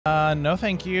No,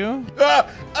 thank you.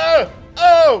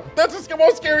 Oh, that's the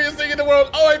most scariest thing in the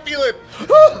world. Oh, I feel it.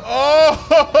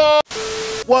 Oh.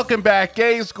 Welcome back,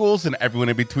 gay schools and everyone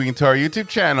in between, to our YouTube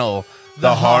channel,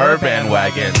 The Horror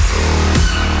Bandwagon.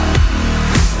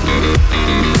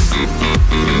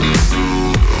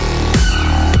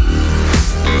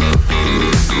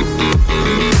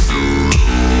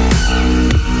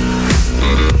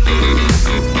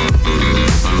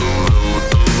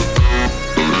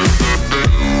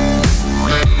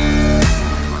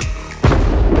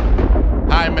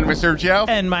 Sergio.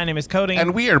 And my name is Cody.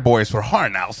 And we are boys for horror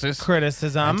analysis,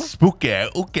 criticism, and spooky,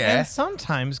 and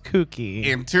sometimes kooky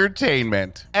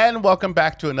entertainment. And welcome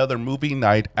back to another movie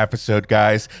night episode,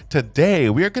 guys.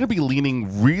 Today we are going to be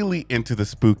leaning really into the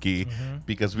spooky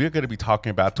because we are going to be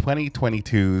talking about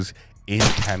 2022's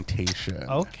Incantation.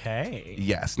 Okay.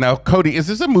 Yes. Now, Cody, is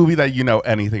this a movie that you know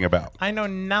anything about? I know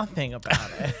nothing about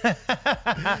it.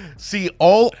 See,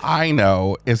 all I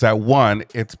know is that one,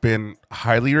 it's been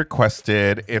highly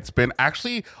requested. It's been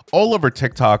actually all over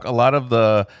TikTok. A lot of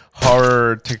the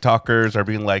horror TikTokers are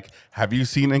being like, have you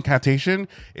seen Incantation?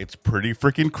 It's pretty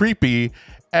freaking creepy.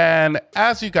 And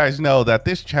as you guys know, that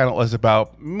this channel is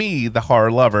about me, the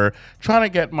horror lover, trying to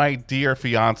get my dear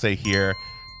fiance here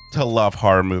to love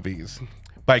horror movies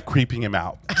by creeping him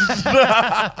out.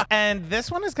 And this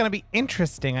one is going to be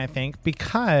interesting, I think,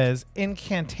 because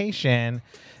Incantation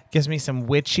gives me some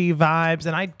witchy vibes,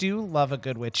 and I do love a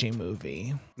good witchy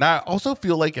movie. Now, I also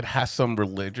feel like it has some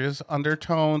religious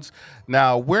undertones.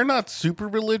 Now, we're not super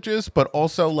religious, but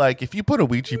also, like, if you put a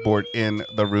Ouija board in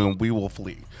the room, we will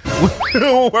flee.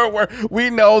 We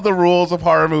know the rules of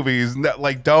horror movies.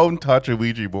 Like, don't touch a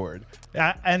Ouija board.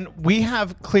 And we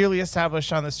have clearly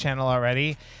established on this channel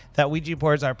already that Ouija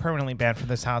boards are permanently banned from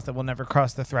this house, that will never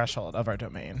cross the threshold of our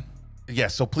domain.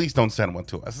 Yes, so please don't send one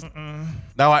to us.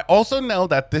 Now, I also know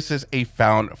that this is a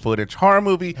found footage horror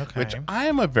movie, which I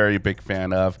am a very big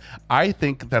fan of. I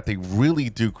think that they really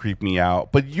do creep me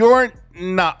out, but you're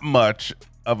not much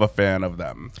of a fan of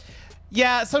them.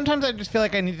 Yeah, sometimes I just feel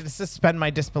like I need to suspend my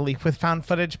disbelief with found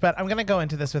footage, but I'm going to go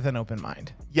into this with an open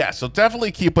mind. Yeah, so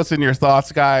definitely keep us in your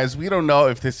thoughts, guys. We don't know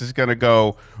if this is going to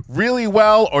go really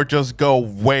well or just go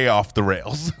way off the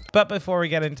rails. But before we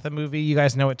get into the movie, you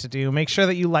guys know what to do. Make sure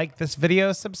that you like this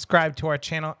video, subscribe to our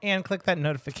channel, and click that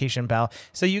notification bell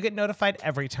so you get notified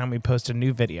every time we post a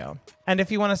new video. And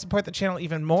if you want to support the channel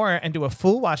even more and do a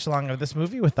full watch along of this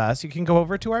movie with us, you can go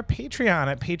over to our Patreon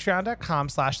at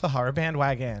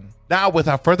patreon.com/thehorrorbandwagon. Now,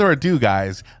 without further ado,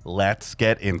 guys, let's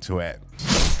get into it.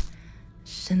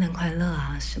 圣诞快乐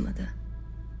啊什么的，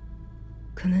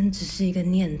可能只是一个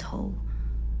念头，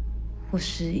或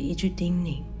是一句叮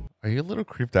咛。 Are you a little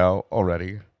creeped out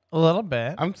already? A little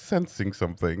bit. I'm sensing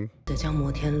something. 将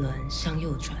摩天轮向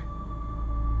右转，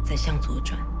再向左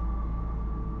转。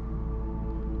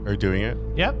 Are you doing it?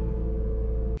 Yep.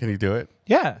 Can you do it?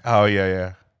 Yeah. Oh,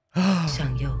 yeah.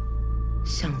 向右，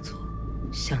向左，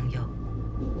向右。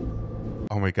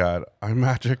 Oh my God, I'm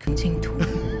magic. 净土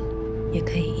也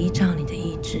可以依照你的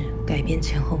意志改变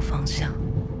前后方向，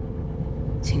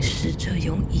请试着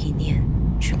用意念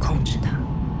去控制它。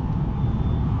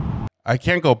 I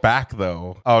can't go back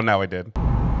though. Oh, now I did.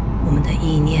 我们的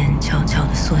意念悄悄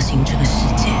地塑形这个世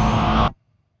界，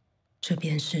这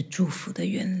便是祝福的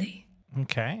原理。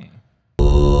 Okay.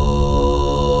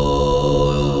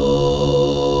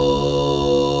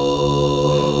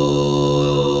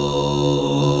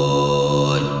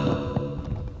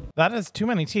 That is too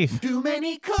many teeth. Too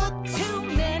many cooks. Too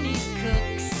many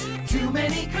cooks. Too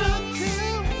many cooks.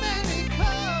 Too many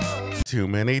cooks. Too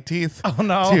many teeth. Oh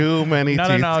no. Too many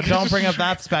teeth. No. Don't bring up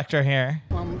that specter here.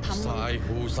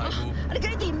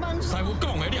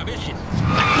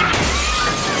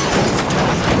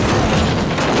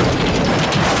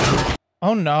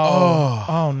 Oh no.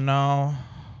 Oh no.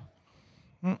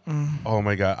 Oh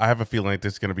my God, I have a feeling like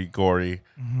this is going to be gory.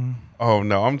 Oh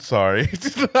no, I'm sorry.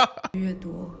 越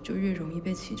多就越容易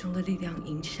被其中的力量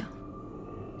影响。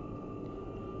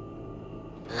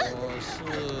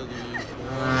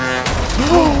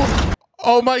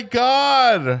 Oh my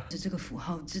God. 这个符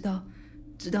号，知道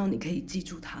你可以记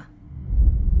住它。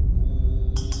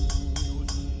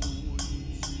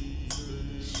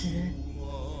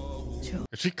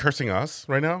 Is she cursing us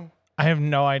right now? I have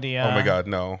no idea. Oh my God,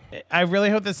 no. I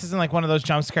really hope this isn't like one of those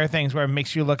jump scare things where it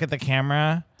makes you look at the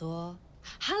camera. Hello,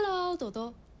 朵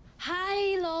朵。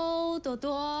Hello, 朵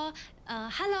朵。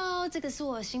Hello， 这个是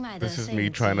我新买的。 This is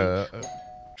me trying to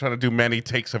do many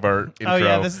takes of our intro. Oh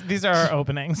yeah, these are our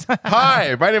openings.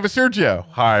 Hi, my name is Sergio.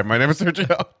 Hi, my name is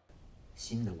Sergio.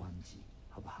 新的旺季，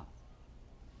好不好？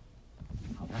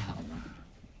好的，好的。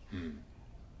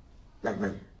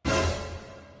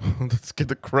That scared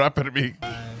the crap out of me.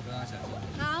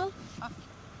 好，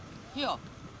哟，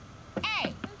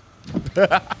哎，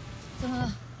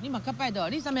你嘛较拜托，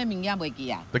你啥物物件袂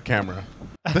记啊？ The camera.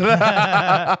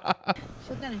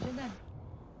 稍等，稍等。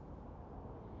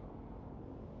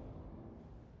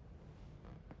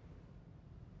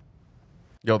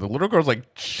 Yo, the little girl's like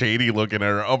shady looking at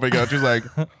her. Oh my god, she's like,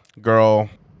 girl.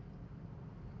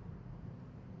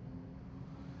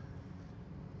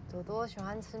 朵朵喜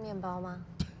欢吃面包吗？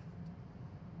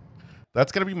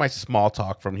 That's gonna be my small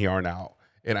talk from here on out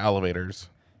in elevators.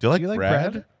 Do you like, you like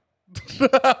bread?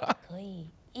 可以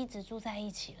一直住在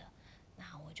一起了，那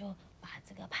我就把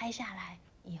这个拍下来，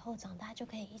以后长大就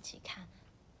可以一起看，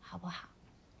好不好？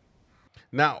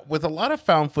 Now, with a lot of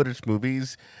found footage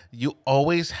movies, you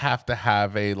always have to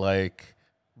have a like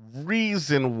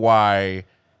reason why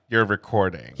you're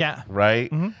recording. Yeah.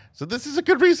 Right? So this is a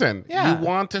good reason. Yeah. You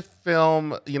want to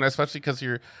film, you know, especially because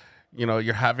you're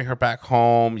having her back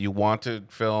home. You want to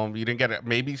film. You didn't get it.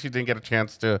 Maybe she didn't get a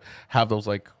chance to have those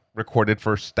like recorded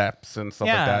first steps and stuff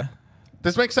like Yeah. that.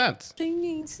 This makes sense. 再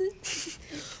念一次，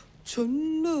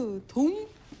纯乐童，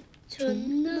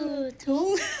纯乐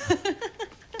童。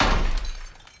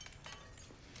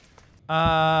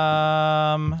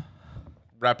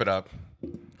 Wrap it up.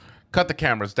 Cut the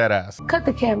cameras, dead ass. Cut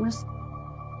the cameras.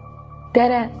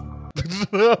 Dead ass.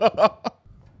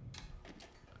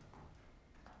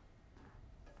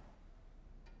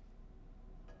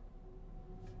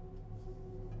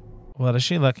 What is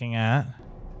she looking at?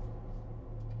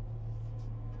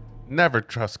 Never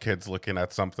trust kids looking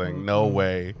at something. No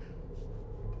way.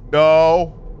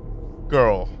 No.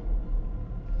 Girl.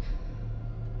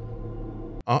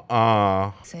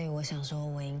 所以我想说，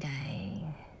我应该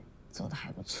做的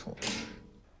还不错。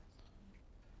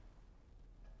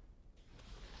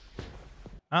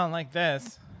 I don't like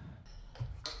this.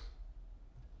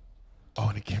 Oh,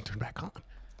 and it can't turn back on.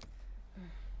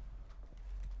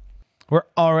 We're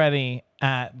already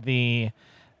at the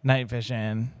night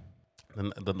vision.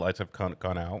 The lights have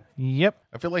gone out. Yep,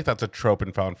 I feel like that's a trope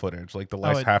in found footage. Like the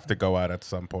lights it- have to go out at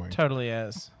some point. totally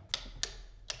is.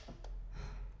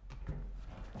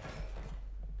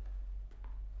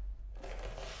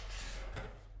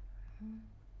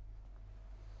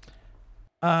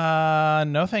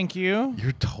 No, thank you.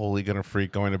 You're totally gonna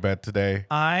freak going to bed today.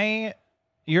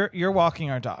 You're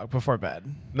walking our dog before bed.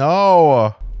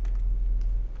 No.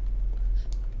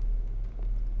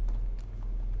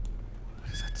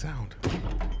 What is that sound?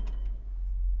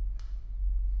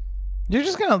 You're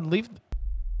just gonna leave.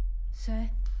 谁？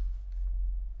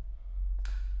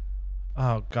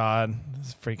 Oh God, this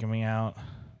is freaking me out.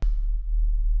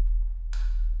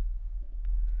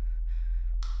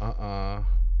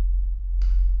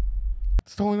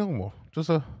 It's totally normal. Just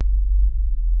a.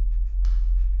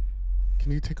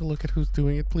 Can you take a look at who's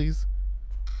doing it, please?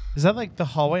 Is that like the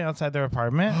hallway outside their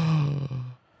apartment?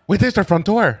 Wait, there's their front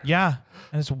door. Yeah,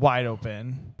 and it's wide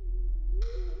open.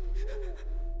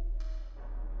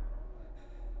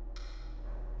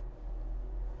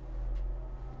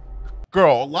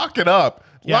 Girl, lock it up.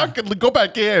 Yeah. Lock it. Go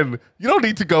back in. You don't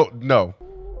need to go. No.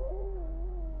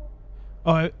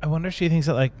 Oh, I wonder if she thinks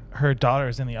that like her daughter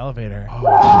is in the elevator.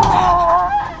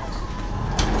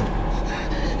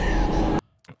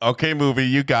 Okay, movie,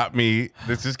 you got me.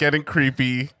 This is getting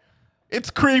creepy. It's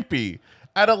creepy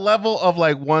at a level of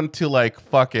like 1 to like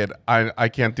fuck it. I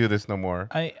can't do this no more.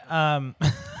 I'm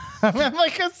at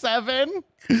like a 7.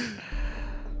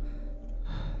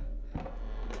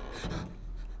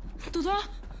 朵朵，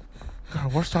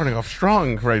 God, we're starting off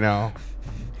strong right now.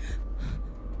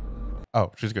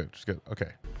 Oh, she's good. She's good.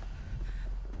 Okay.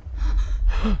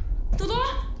 朵朵，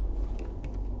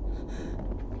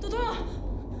朵朵，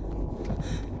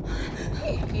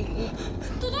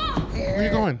朵朵。 Where are you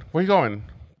going? Where are you going?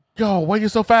 Yo, why are you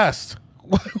so fast?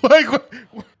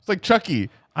 It's like Chucky.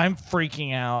 I'm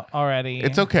freaking out already.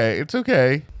 It's okay. It's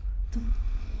okay.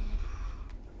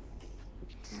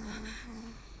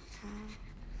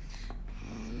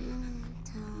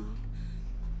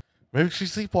 Maybe she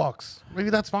sleepwalks. Maybe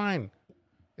that's fine.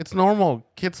 It's normal.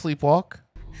 Kids sleepwalk.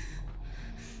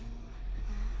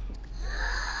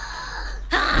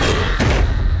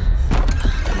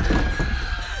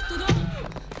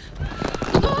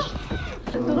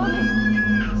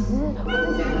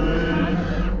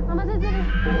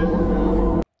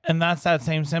 And that's that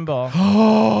same symbol.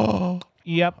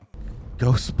 Yep.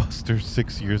 Ghostbusters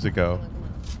 6 years ago.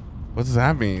 What does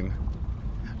that mean?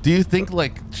 Do you think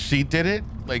like she did it?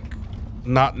 Like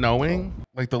not knowing?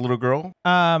 Like the little girl?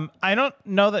 I don't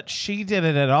know that she did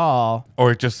it at all.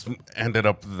 Or it just ended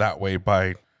up that way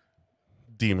by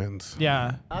demons.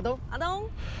 Yeah. 阿东，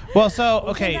 Well, so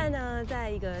我现 okay, 在呢，在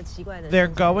一个奇怪的 they're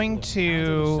山上 going 面然后这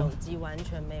个 to. 手机完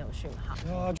全没有讯号。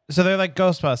 So they're like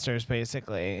Ghostbusters,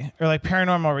 basically, or like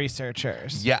paranormal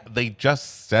researchers. Yeah, they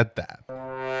just said that.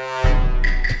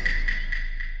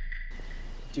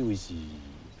 这位是，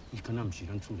你可能不是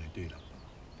咱厝内底啦。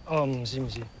哦，唔是唔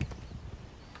是，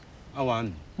阿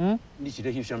元，你是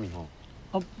咧翕什么吼？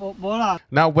哦无啦，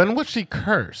 Now, when was she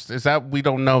cursed? Is that we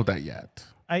don't know that yet?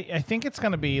 I think it's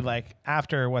gonna be like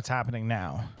after what's happening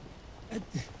now.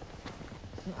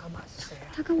 阿妈是谁啊？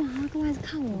他干嘛？他干嘛一直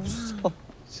看我啊？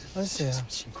他是谁啊？什么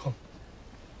情况？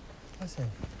他谁？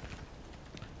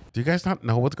 Do you guys not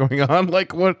know what's going on?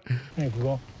 Like what? 哎，姑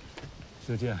公，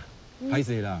小姐，歹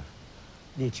势啦，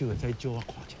你的手会再借我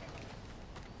看一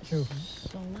下。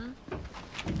手吗？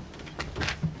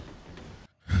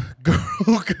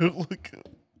 Girl, look.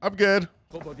 I'm good.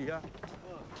 我无伫啊。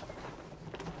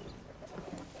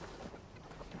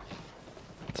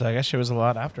 So I guess she was a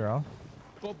lot after all.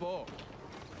 波波。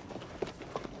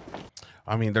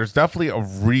 I mean, there's definitely a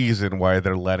reason why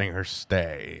they're letting her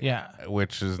stay. Yeah.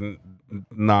 Which is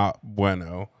not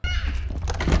bueno.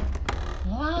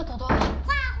 哇，朵朵。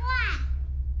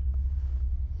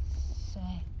谁？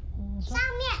你说。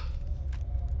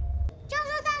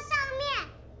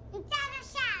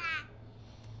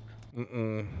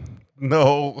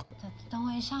 No. 等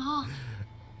我一下哈。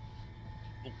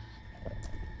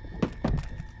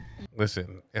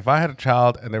 Listen, if I had a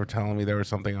child and they were telling me there was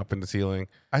something up in the ceiling,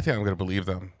 I think I'm going to believe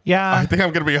them. Yeah. I think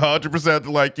I'm going to be 100%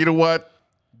 like, you know what?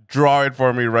 Draw it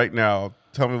for me right now.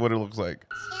 Tell me what it looks like.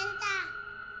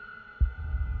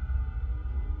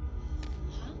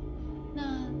 那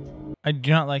I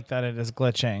do not like that it is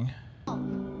glitching. 坏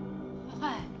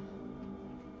坏，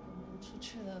出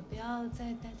去了，不要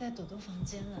再待在朵朵房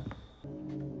间了。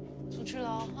出去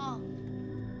喽，哈。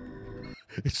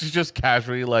 She's just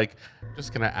casually like,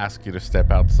 just going to ask you to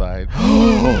step outside.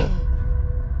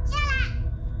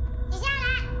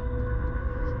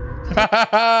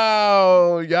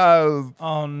 Oh, yes.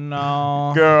 Oh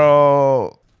no.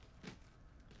 Girl.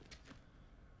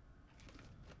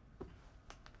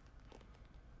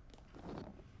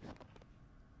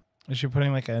 Is she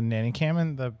putting like a nanny cam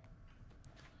in the?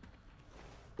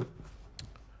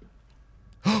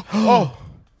 Oh.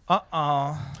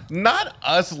 Uh-oh. Not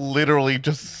us literally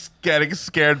just getting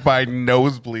scared by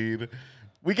nosebleed.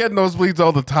 We get nosebleeds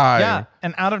all the time. Yeah,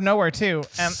 and out of nowhere too.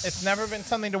 And it's never been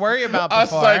something to worry about Us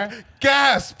before. like,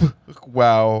 gasp.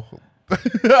 Wow.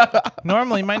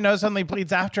 Normally, my nose only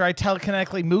bleeds after I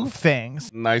telekinetically move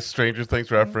things. Nice Stranger Things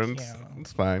reference. you.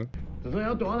 It's fine. 朵朵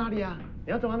要躲到哪里啊？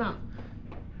你要走到哪？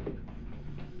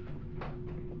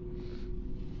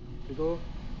朵朵。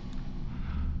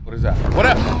 What is that? What?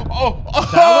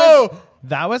 Oh!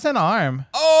 That was an arm.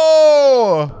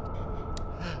 Oh!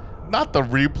 Not the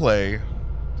replay.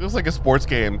 Just like a sports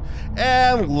game.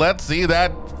 And let's see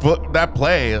that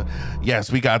play.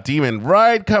 Yes, we got Demon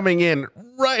right coming in.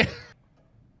 Right.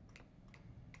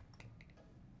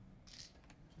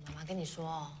 妈妈跟你说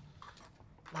哦，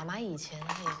妈妈以前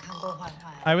她也看过坏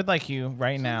坏。 I would like you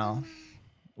right now,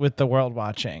 with the world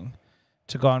watching,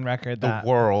 to go on record The that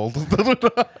world.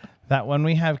 that when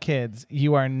we have kids,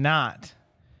 you are not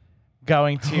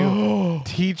going to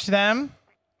teach them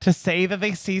to say that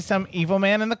they see some evil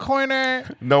man in the corner.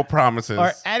 No promises.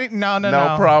 Or no.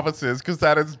 No promises, because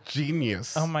that is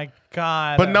genius. Oh my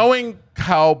God. But knowing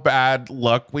how bad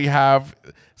luck we have,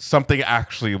 something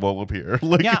actually will appear.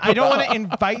 Like, yeah, I don't want to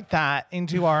invite that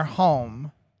into our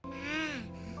home.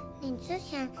 你之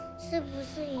前是不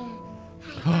是也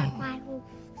害怕怪物，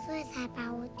所以才把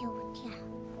我丢掉？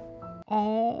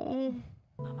 Oh.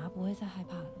 妈妈不会再害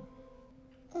怕了。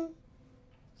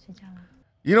睡觉啦。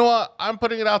 You know what? I'm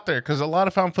putting it out there because a lot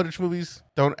of found footage movies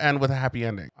don't end with a happy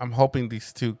ending. I'm hoping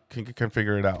these two can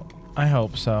figure it out. I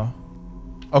hope so.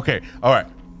 Okay, all right.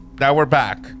 Now we're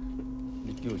back.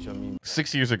 你叫什么？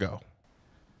 6 years ago.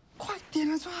 快点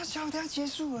了，抓小，等下结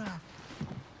束了啦。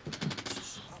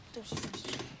对不起。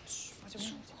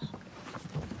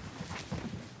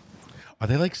 Are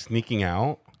they like sneaking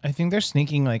out? I think they're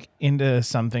sneaking like into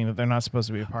something that they're not supposed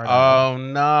to be a part of. Oh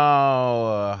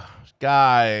no,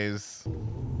 guys. Oh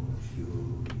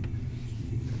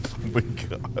my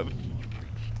God.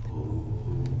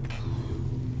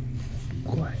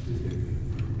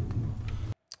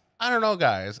 I don't know,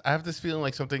 guys. I have this feeling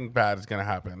like something bad is gonna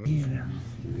happen.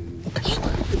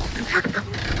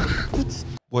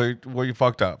 Where you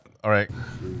fucked up. All right.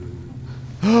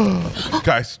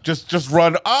 Guys, just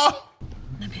run. Oh!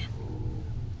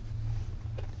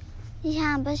 你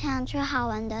想不想去好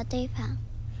玩的地方？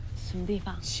什么地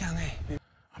方？想哎。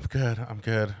 I'm good. I'm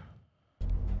good.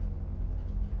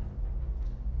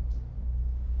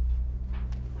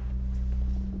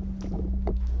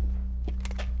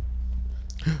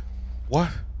 What?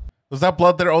 Was that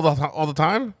blood there all the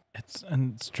time?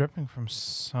 It's dripping from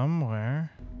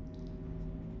somewhere.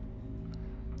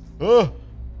 Ugh.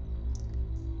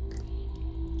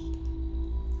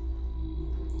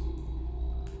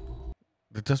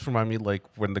 It does remind me like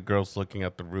when the girl's looking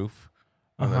at the roof,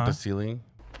 at the ceiling.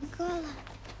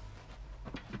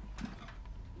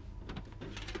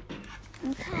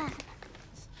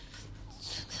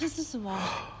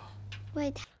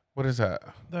 What is that?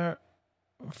 They're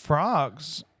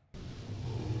frogs.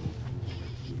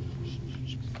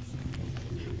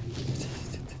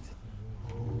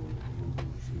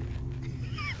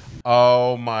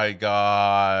 Oh my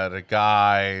God,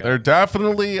 guys. They're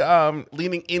definitely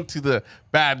leaning into the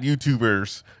bad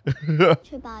YouTubers.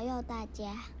 去保佑大家。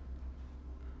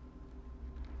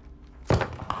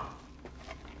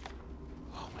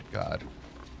 Oh my God.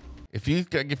 If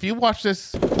you watch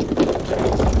this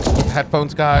with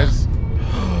headphones, guys.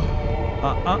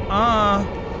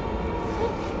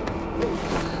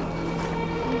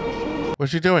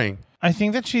 What's she doing? I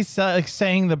think that she's like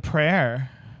saying the prayer.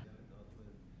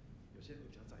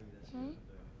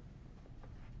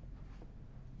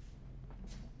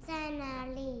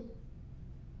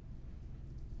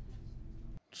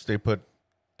 Stay put.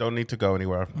 Don't need to go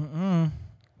anywhere.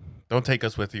 Don't take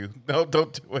us with you. No,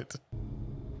 don't do it.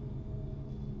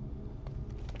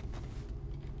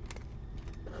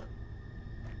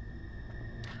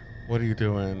 What are you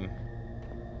doing?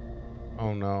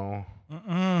 Oh no.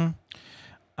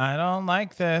 I don't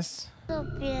like this. 这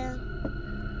边。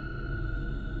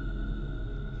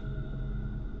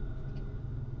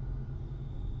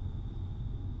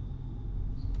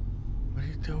 What are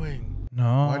you doing?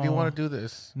 No. Why do you want to do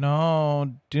this?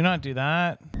 No, do not do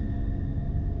that.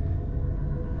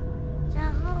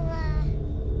 然后呢？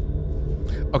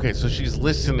 Okay, so she's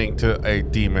listening to a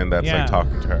demon that's like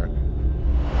talking to her.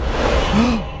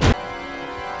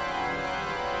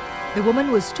 The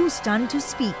woman was too stunned to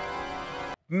speak.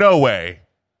 No way.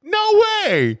 No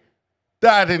way.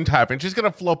 That didn't happen. She's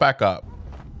going to float back up.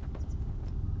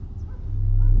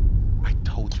 I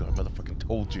told you. I motherfucking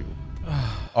told you.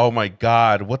 Oh my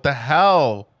God. What the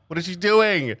hell? What is she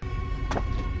doing?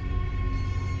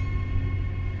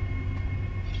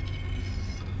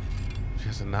 She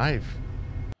has a knife.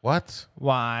 What?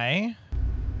 Why?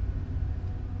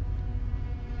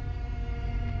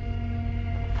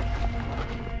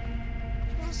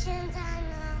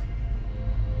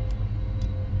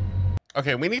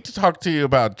 Okay, we need to talk to you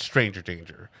about stranger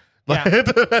danger.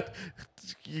 Yeah.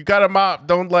 You got a mop.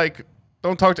 Don't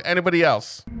talk to anybody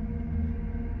else.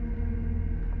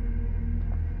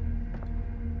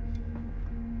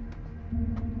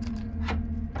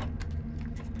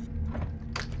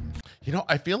 You know,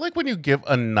 I feel like when you give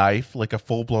a knife, like a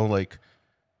full-blown like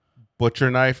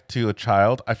butcher knife to a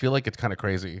child, I feel like it's kind of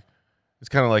crazy. It's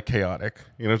kind of like chaotic.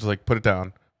 You know, just like put it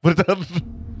down. Put it down.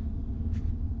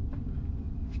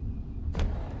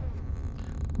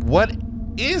 What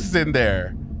is in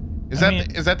there? Is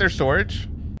that their storage?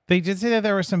 They did say that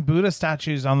there were some Buddha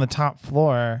statues on the top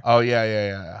floor. Oh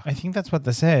yeah. I think that's what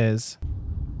this is.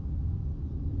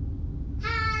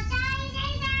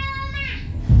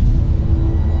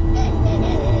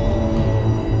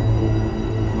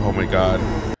 Oh my God.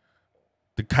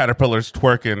 The caterpillar's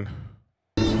twerking.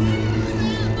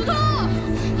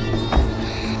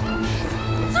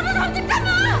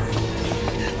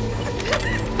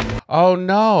 Oh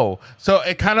no. So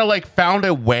it kind of like found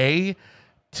a way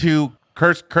to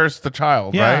curse the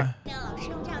child, right?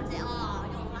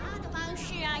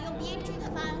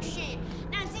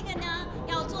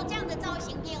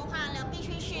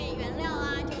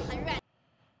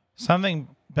 Something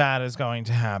bad is going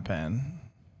to happen.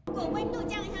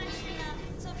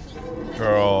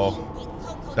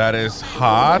 Girl, that is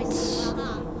hot.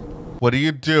 What are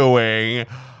you doing?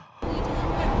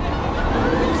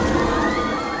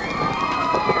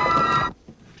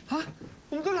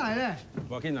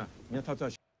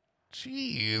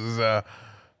 Jeez.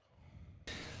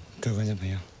 各位观众朋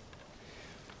友，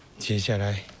接下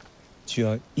来就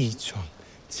要一闯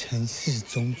城市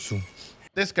宗主。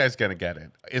 This guy's gonna get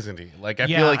it, isn't he? Like I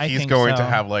Yeah, feel like I he's think going to so.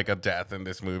 have like a death in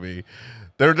this movie.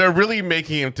 They're really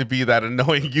making him to be that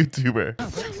annoying YouTuber.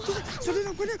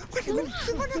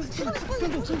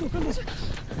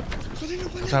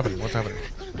 What's happening? What's happening?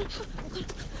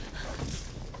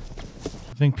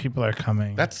 I think people are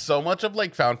coming. That's so much of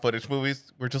like found footage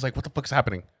movies. We're just like, what the fuck's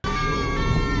happening?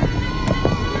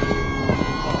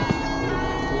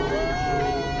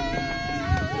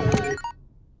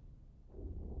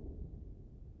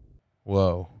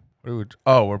 Whoa. What are we,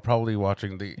 oh, we're probably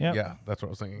watching the... Yep. Yeah, that's what I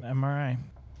was thinking. MRI.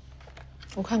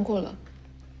 我看过了。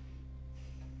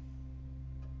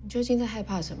你究竟在害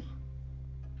怕什么？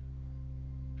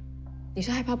你是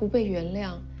害怕不被原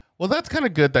谅？ Well, that's kind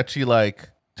of good that she like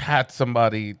had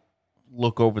somebody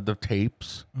look over the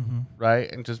tapes,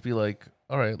 right? And just be like,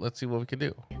 all right, let's see what we can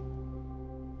do.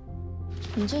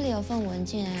 你这里有份文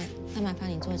件，要麻烦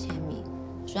你做签名。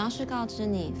主要是告知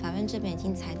你，法院这边已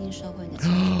经裁定收回你的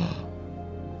签名。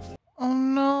Oh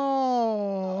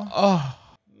no! Oh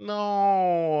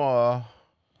no!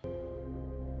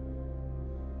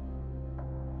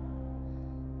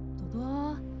 朵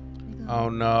朵，那个 Oh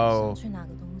no! 去拿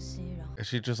个东西，然后 Is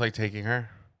she just like taking her?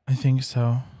 I think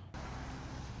so.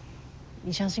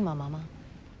 你相信妈妈吗？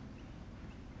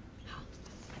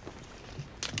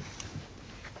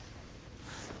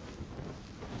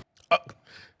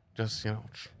 Just, you know.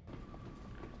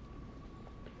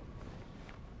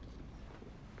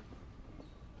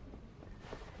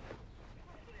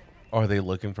 Are they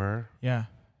looking for her? Yeah,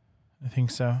 I think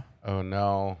so. Oh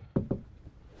no.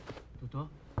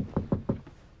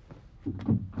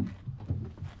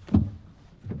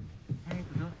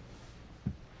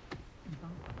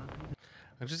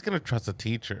 I'm just gonna trust the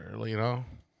teacher, you know?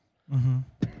 Mm-hmm.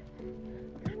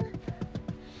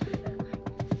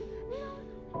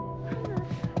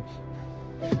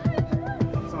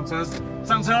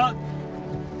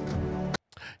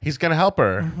 He's gonna help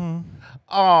her.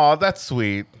 Oh, that's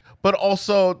sweet. But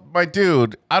also, my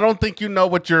dude, I don't think you know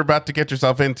what you're about to get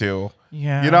yourself into.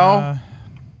 Yeah. You know?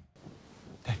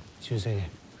 来，继续这里。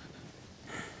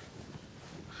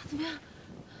怎么样？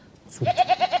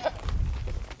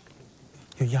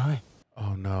有羊哎。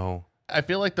 Oh no. I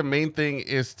feel like the main thing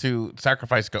is to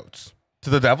sacrifice goats. To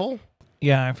the devil?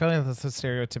 Yeah, I feel like that's a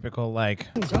stereotypical like.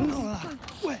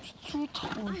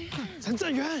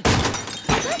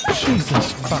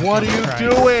 Jesus fucking What are you Christ.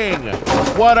 doing?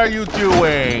 What are you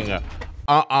doing?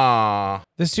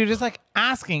 This dude is like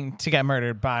asking to get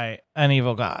murdered by an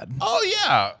evil god. Oh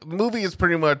yeah. The movie is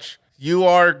pretty much you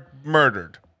are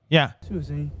murdered. Yeah. 什么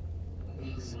声音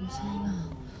啊？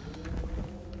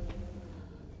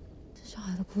这小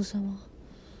孩的哭声吗？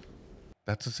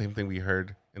 That's the same thing we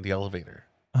heard in the elevator.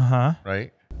 Uh-huh.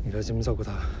 Right? 你来这边照顾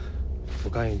他，我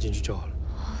赶紧进去就好了。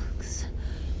可是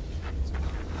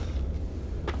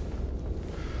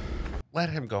Let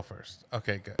him go first.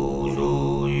 Okay, good.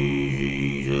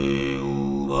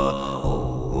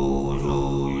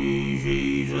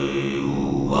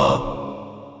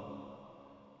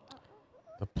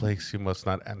 The place you must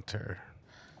not enter.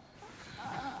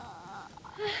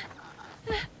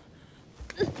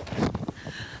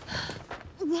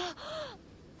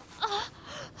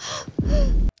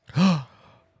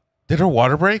 Did her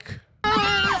water break?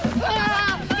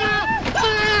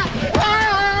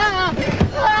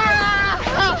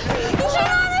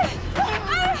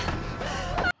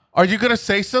 Are you gonna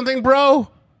say something, bro?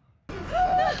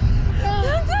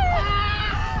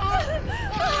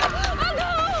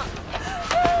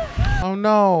 Oh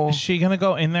no. Is she gonna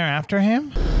go in there after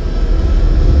him?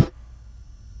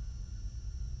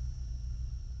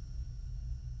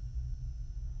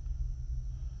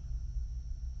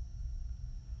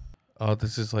 Oh,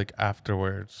 this is like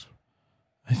afterwards.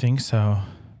 I think so.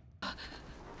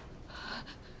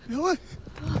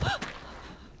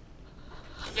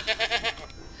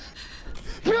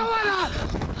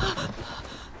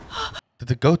 Did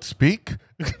the goat speak?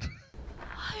 This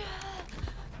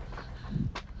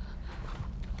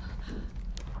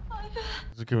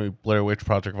is giving me Blair Witch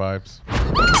Project vibes.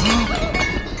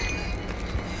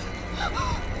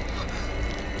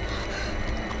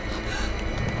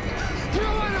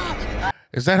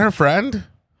 Is that her friend?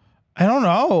 I don't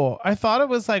know. I thought it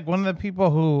was like one of the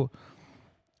people who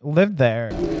lived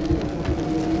there.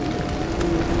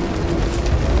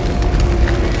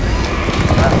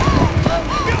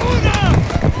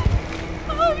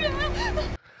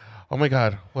 Oh my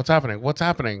god, what's happening? What's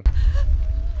happening?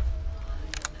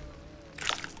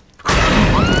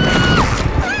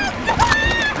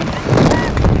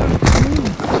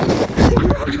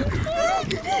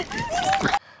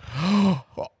 Oh!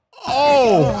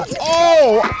 Oh!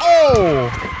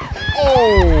 Oh!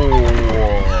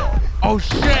 Oh! Oh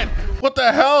shit! What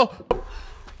the hell?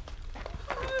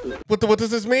 What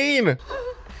does this mean?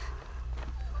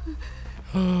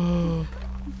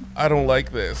 I don't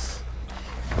like this.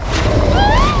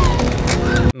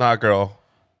 Nah, girl.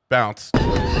 Bounce.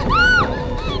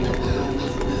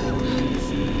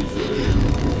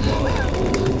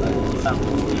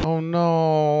 Oh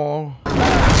no.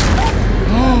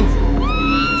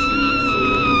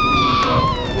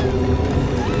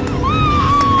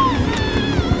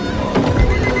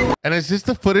 And is this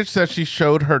the footage that she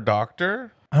showed her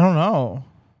doctor? I don't know.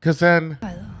 Because then...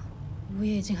我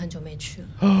也已经很久没去了。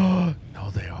 No,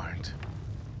 they aren't.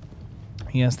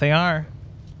 Yes, they are.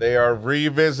 They are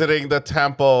revisiting the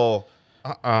temple.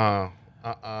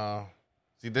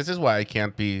 See, this is why I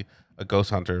can't be a ghost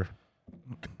hunter.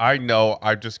 I know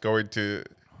I'm just going to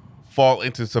fall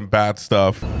into some bad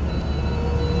stuff.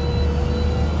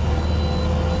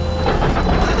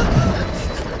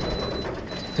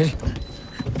 Hey.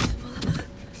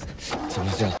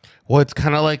 Well, it's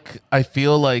kind of like, I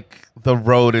feel like the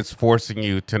road is forcing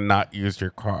you to not use your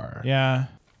car. Yeah.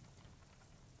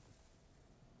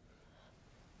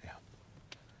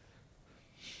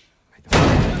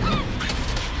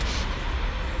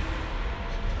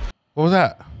 What was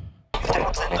that?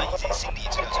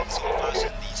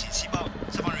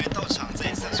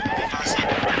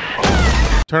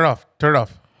 Turn it off. Turn it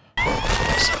off.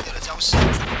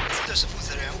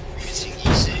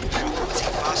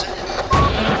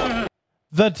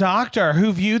 The doctor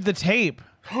who viewed the tape.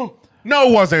 No,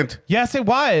 it wasn't. Yes, it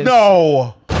was.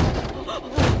 No.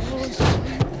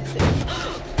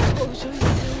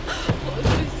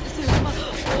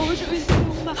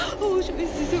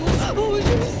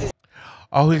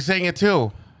 Oh, he's saying it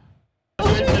too.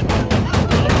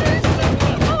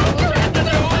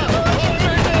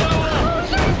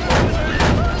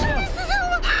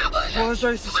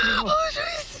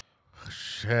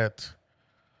 Shit.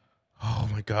 Oh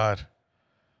my God.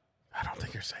 I don't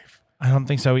think you're safe. I don't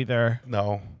think so either.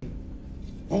 No.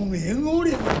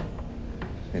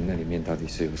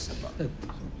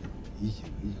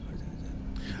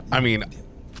 I mean,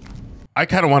 I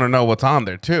kind of want to know what's on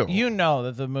there too. You know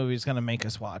that the movie's gonna make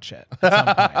us watch it at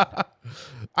some point.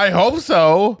 I hope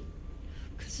so.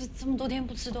 可是这么多天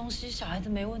不吃东西，小孩子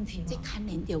没问题吗？这看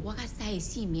连着我甲塞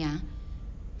性命，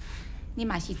你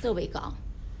嘛是做袂到，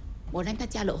无咱大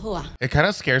家落好啊。 It kind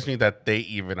of scares me that they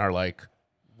even are like,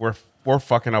 we're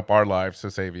fucking up our lives to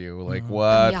save you. Like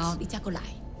what? 后你才过来。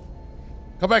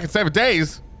 Come back in 7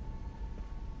 days.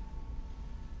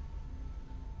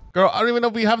 Girl, I don't even know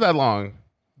if we have that long.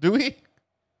 Do we?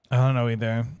 I don't know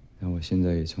either. 那我现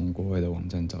在也从国外的网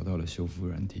站找到了修复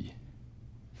软体。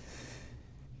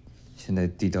现在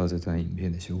递到这段影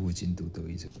片的修复进度都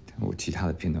一直，我其他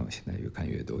的片段我现在越看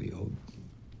越多，以后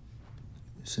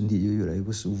身体就越来越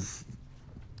不舒服。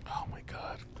 Oh my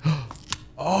God.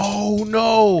 Oh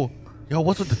no. Yo,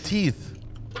 what's with the teeth?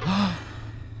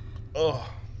 Ugh.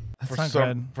 That's not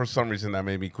good. For some reason, that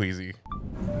made me queasy.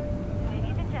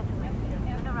 Ladies and gentlemen,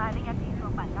 soon arriving at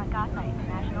Heathrow Bandwagon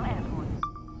International Airport.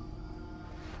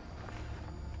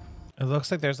 It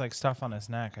looks like there's like stuff on his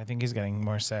neck. I think he's getting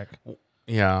more sick.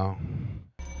 Yeah.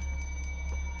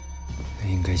 那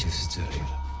应该就是这里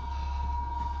了。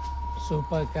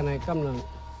 Super 刚才刚能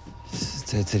是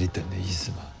在这里等的意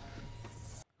思吧？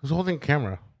 Who's holding the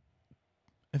camera?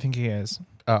 I think he is.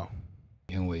 Oh. 影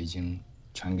片我已经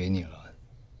传给你了。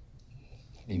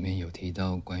 里面有提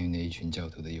到关于那一群教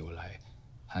徒的由来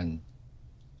和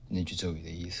那句咒语的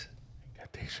意思。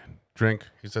Incantation. Drink.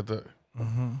 He said that.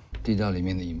 地道里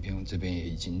面的影片我这边也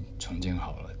已经重建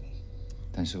好了，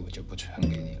但是我就不传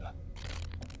给你了。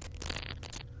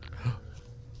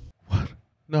What?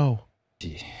 No.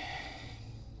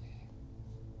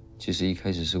 其实一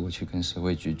开始是我去跟社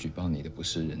会局举报你的不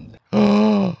是人的，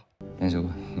但是我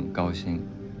很高兴。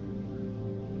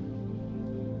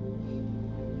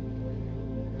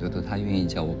 多多他愿意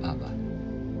叫我爸爸。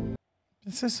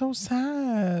 This is so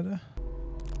sad.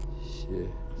 谢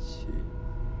谢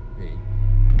你。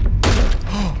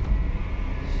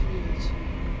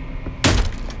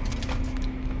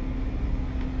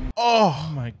Oh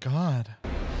my God.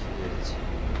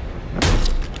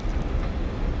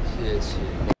 谢谢。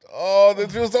 Oh,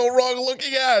 this feels so wrong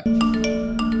looking at.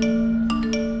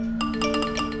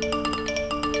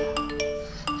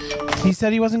 He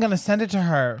said he wasn't gonna send it to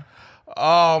her.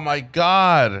 Oh my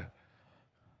God.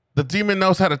 The demon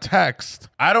knows how to text.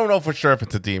 I don't know for sure if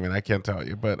it's a demon. I can't tell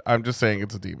you, but I'm just saying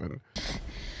it's a demon.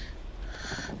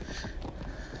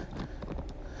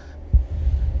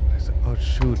 I said, oh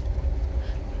shoot.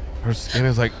 Her skin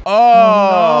is like,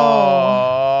 oh.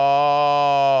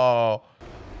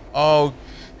 Oh,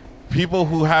 people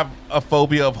who have a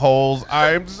phobia of holes.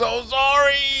 I'm so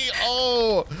sorry.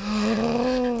 Oh.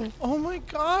 Oh my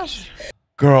gosh.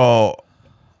 Girl.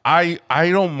 I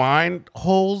don't mind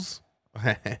holes,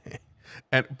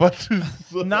 but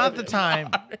not the time.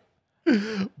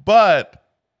 But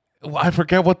I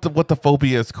forget what the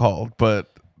phobia is called,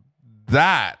 but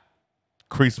that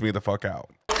creeps me the fuck out.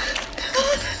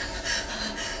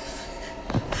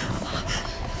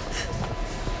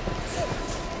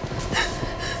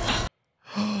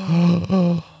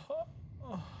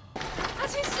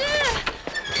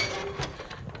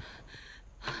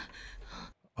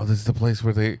 Oh, this is the place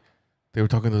where they were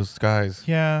talking to those guys.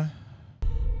 Yeah.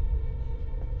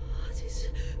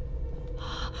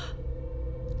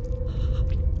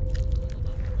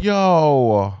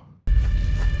 Yo.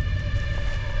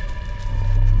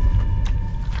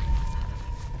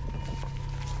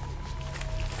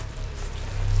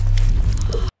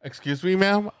 Excuse me,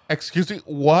 ma'am? Excuse me,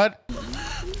 what?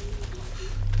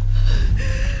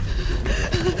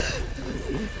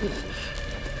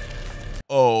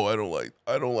 Oh, I don't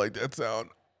like that sound.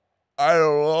 I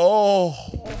don't know.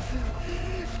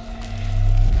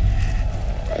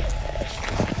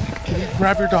 Can you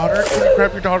grab your daughter? Can you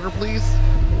grab your daughter, please?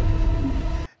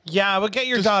 Yeah, we'll get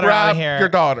your Just daughter grab out of here. your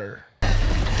daughter.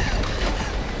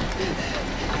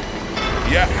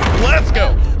 Yeah, let's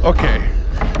go. Okay.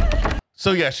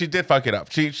 So yeah, she did fuck it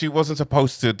up. She wasn't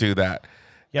supposed to do that.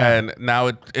 Yeah. And now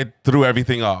it threw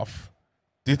everything off.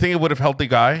 Do you think it would have helped the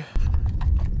guy?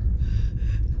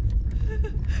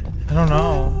 I don't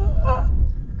know.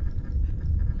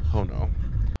 Oh no.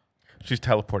 She's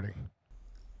teleporting.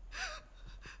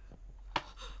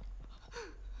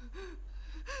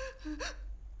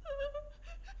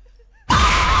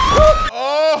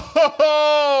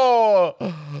 Oh!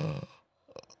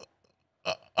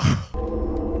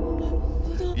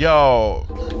 Yo,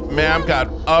 ma'am got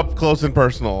up close and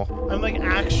personal. I'm like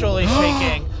actually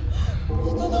shaking.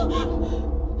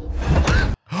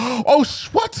 Oh,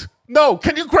 what? No,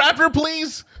 can you grab her,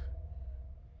 please?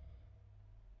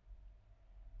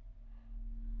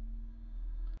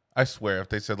 I swear, if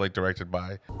they said like directed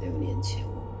by. 6年前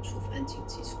我触犯禁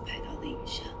忌所拍到的影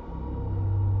像。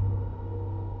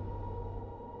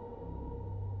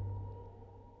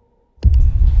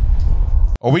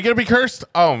 Are we gonna be cursed?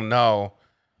 Oh no.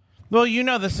 Well, you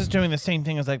know this is doing the same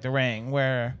thing as like The Ring,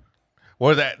 where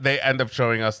that they end up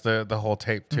showing us the whole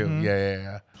tape too. Mhm.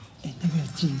 Yeah. 哎，那个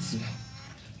镜子。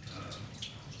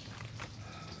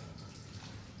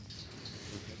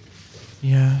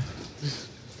 Yeah.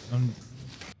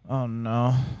 Oh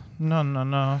no. No.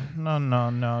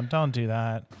 Don't do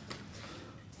that.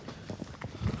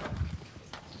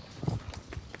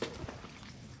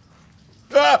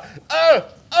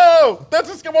 Oh,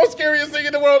 that's the most scariest thing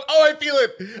in the world. Oh, I feel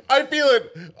it.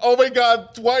 Oh my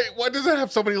God. Why does it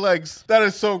have so many legs? That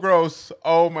is so gross.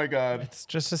 Oh my God. It's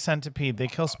just a centipede. They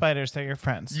kill spiders. They're your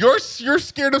friends. You're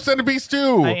scared of centipedes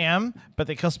too. I am, but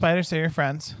they kill spiders. They're your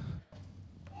friends.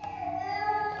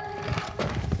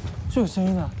 是有声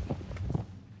音的。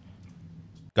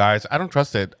 Guys, I don't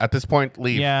trust it. At this point,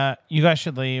 leave. Yeah, you guys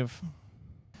should leave.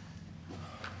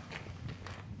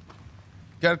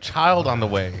 Got a child on the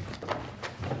way.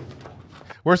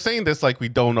 We're saying this like we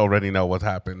don't already know what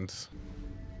happens.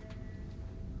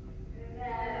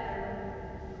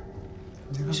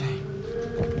 It's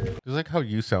like how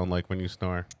you sound like when you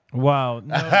snore. Wow,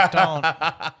 no, don't.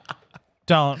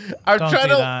 Don't. I'm Don't trying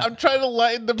do to that. I'm trying to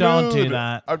lighten the Don't mood. do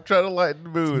that. I'm trying to lighten the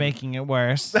mood. It's making it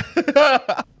worse. Wait,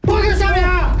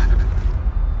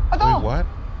 what?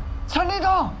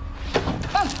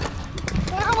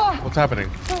 What's happening?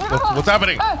 What's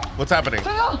happening? What's happening?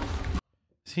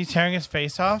 Is he tearing his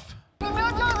face off?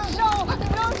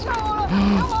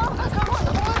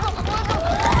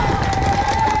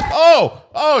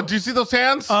 Oh, do you see those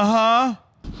hands? Uh-huh.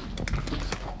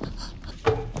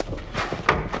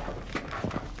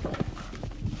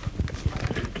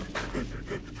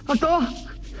 I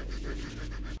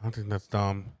don't think that's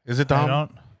Dom. Is it Dom?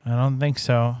 I don't think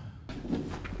so.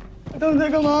 I don't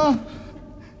think I'm on.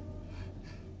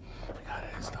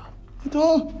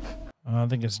 I don't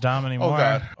think it's Dom anymore. Oh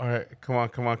God. All right. Come on.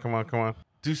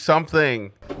 Do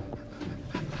something.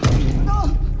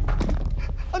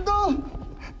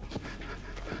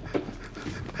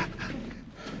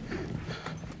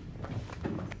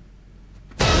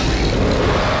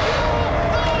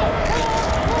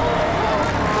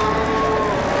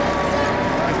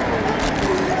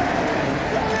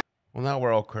 Well, now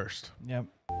we're all cursed. Yep.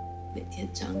 每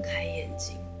天张开眼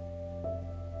睛，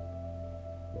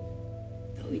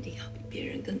都一定要比别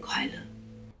人更快乐。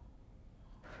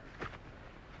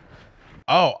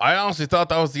 Oh, I honestly thought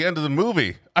that was the end of the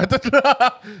movie. I thought,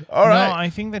 all right. No, I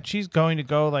think that she's going to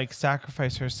go like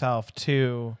sacrifice herself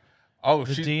to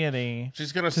the deity.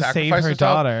 She's gonna to sacrifice save her herself?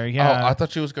 daughter. Yeah. Oh, I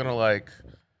thought she was gonna like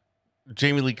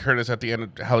Jamie Lee Curtis at the end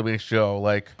of Halloween show,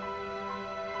 like.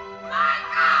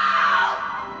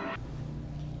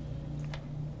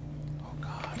 Oh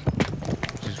God,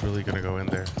 she's really gonna go in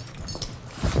there.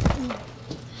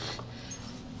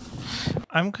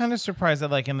 I'm kind of surprised that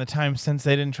like in the time since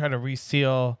they didn't try to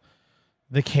reseal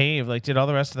the cave, like did all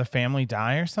the rest of the family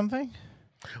die or something?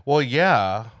 Well,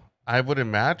 yeah, I would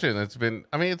imagine it's been.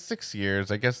 I mean, it's 6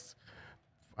 years. I guess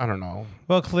I don't know.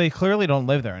 Well, they clearly don't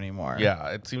live there anymore. Yeah,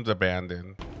 it seems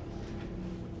abandoned.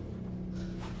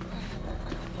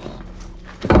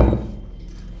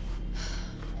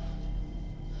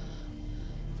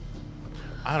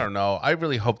 I don't know. I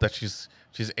really hope that she's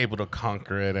able to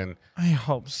conquer it and I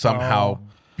hope somehow so.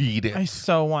 beat it. I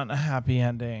so want a happy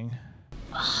ending.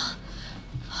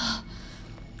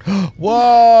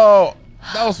 Whoa!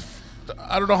 That was,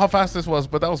 I don't know how fast this was,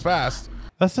 but that was fast.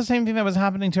 That's the same thing that was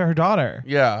happening to her daughter.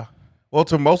 Yeah. Well,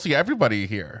 to mostly everybody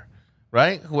here,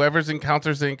 right? Whoever's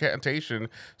encounters the incantation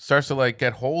starts to like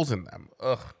get holes in them.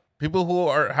 Ugh. People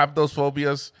who have those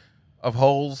phobias of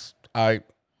holes, I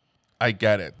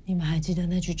get it. 你们还记得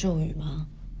那句咒语吗？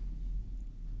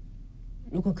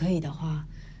如果可以的话，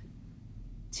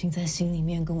请在心里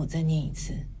面跟我再念一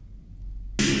次。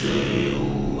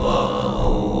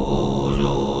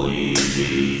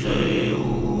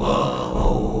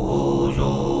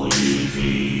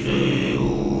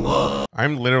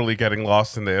 I'm literally getting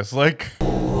lost in this. Like,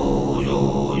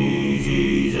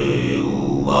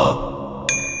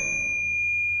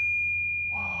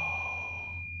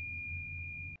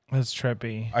 That's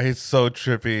trippy. It's so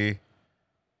trippy.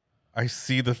 I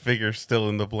see the figure still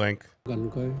in the blink.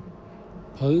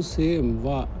 佢寫唔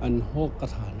話銀河嘅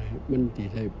壇係問題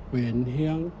係變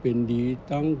香變啲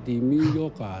當啲咪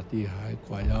喐架啲係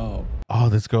怪有。 Oh,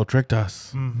 this girl tricked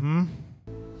us. Mm-hmm.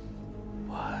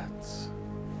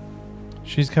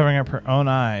 She's covering up her own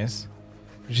eyes.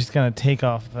 She's going to take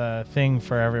off the thing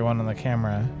for everyone on the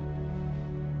camera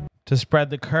to spread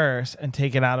the curse and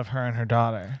take it out of her and her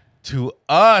daughter. To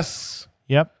us.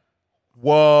 Yep.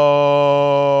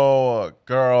 Whoa,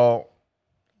 girl.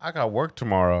 I got work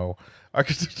tomorrow. I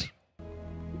could.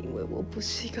 因为我不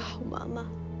是一个好妈妈，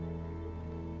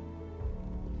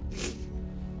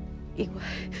因为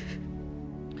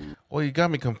Well, you got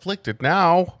me conflicted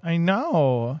now. I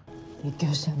know. 你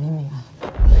叫什么名啊？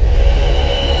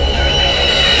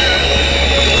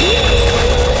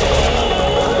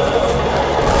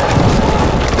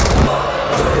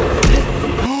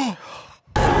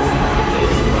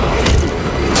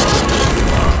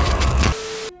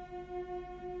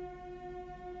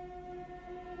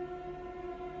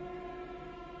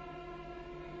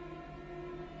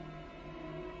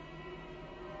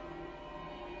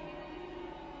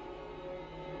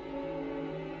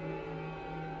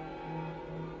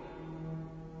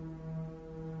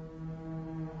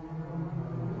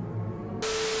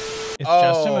 It's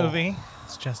just a movie.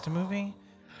 It's just a movie.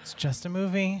 It's just a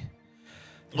movie.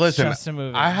 It's Listen, just a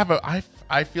movie. I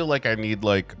feel like I need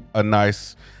like a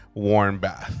nice warm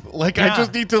bath. Like Yeah. I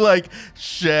just need to like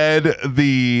shed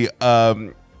the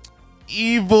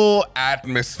evil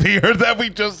atmosphere that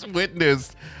we just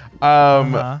witnessed.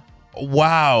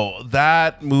 Wow,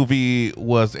 that movie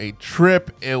was a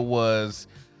trip. It was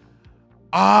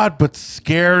odd but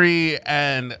scary,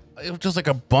 and it was just like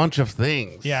a bunch of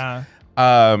things. Yeah.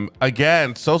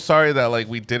 Again, so sorry that like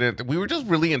we were just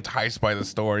really enticed by the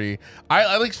story.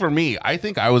 At least for me, I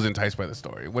think I was enticed by the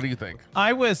story. What do you think?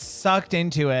 I was sucked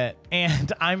into it,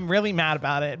 and I'm really mad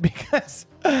about it because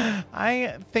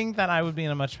I think that I would be in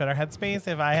a much better headspace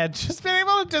if I had just been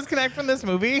able to disconnect from this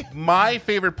movie. My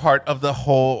favorite part of the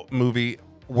whole movie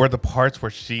were the parts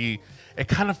where it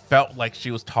kind of felt like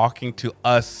she was talking to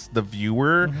us, the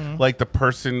viewer, like the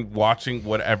person watching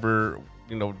whatever,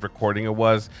 recording it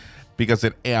was, because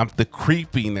it amped the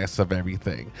creepiness of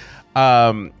everything.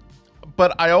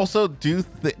 But I also do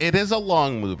it is a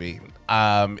long movie.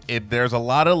 There's a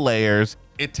lot of layers.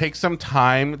 It takes some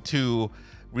time to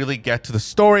really get to the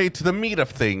story, to the meat of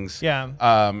things. Yeah.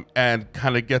 And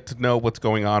kind of get to know what's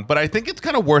going on. But I think it's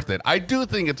kind of worth it. I do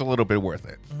think it's a little bit worth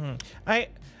it.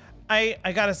 I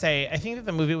gotta say, I think that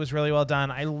the movie was really well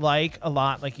done. I like a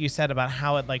lot, like you said, about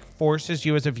how it like forces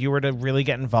you as a viewer to really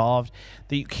get involved,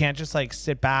 that you can't just like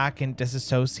sit back and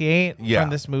disassociate from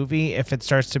this movie if it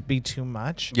starts to be too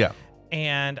much. Yeah.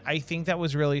 And I think that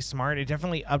was really smart. It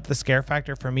definitely upped the scare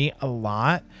factor for me a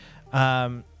lot.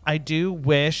 I do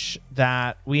wish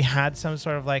that we had some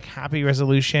sort of like happy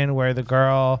resolution where the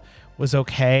girl was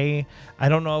okay. I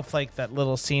don't know if like that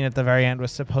little scene at the very end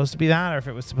was supposed to be that, or if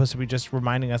it was supposed to be just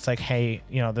reminding us like, hey,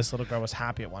 this little girl was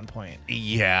happy at one point.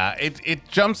 Yeah, it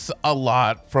jumps a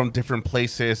lot from different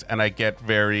places, and I got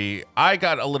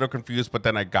a little confused, but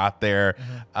then I got there.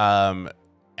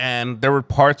 And there were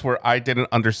parts where I didn't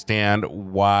understand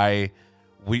why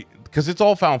because it's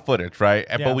all found footage, right?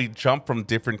 Yeah. But we jump from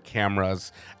different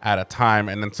cameras at a time,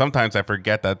 and then sometimes I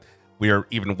forget that we are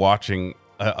even watching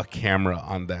a camera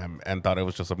on them and thought it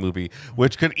was just a movie,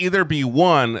 which could either be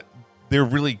one, they're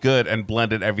really good and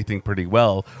blended everything pretty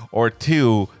well, or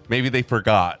two, maybe they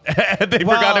forgot. They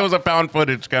forgot it was a found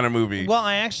footage kind of movie. Well,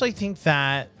 I actually think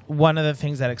that one of the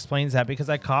things that explains that, because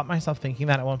I caught myself thinking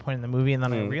that at one point in the movie, and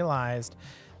then I realized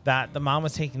that the mom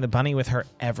was taking the bunny with her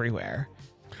everywhere.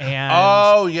 And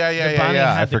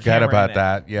I forgot about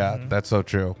that. Yeah, that's so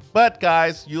true. But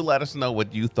guys, you let us know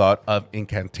what you thought of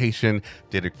Incantation.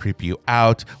 Did it creep you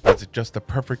out? Was it just the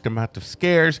perfect amount of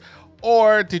scares?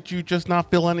 Or did you just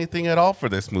not feel anything at all for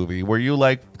this movie? Were you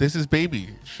like, this is baby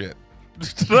shit?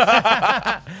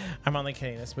 I'm only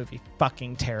kidding. This movie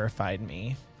fucking terrified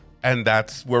me. And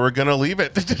that's where we're going to leave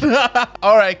it.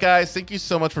 All right, guys. Thank you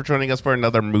so much for joining us for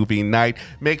another movie night.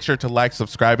 Make sure to like,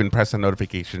 subscribe, and press the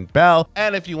notification bell.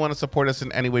 And if you want to support us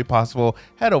in any way possible,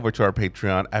 head over to our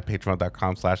Patreon at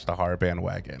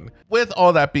patreon.com/thehorrorbandwagon. With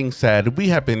all that being said, we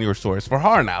have been your source for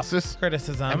horror analysis,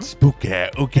 criticism, and spooky,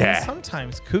 and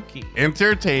sometimes kooky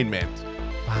entertainment.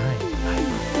 Bye.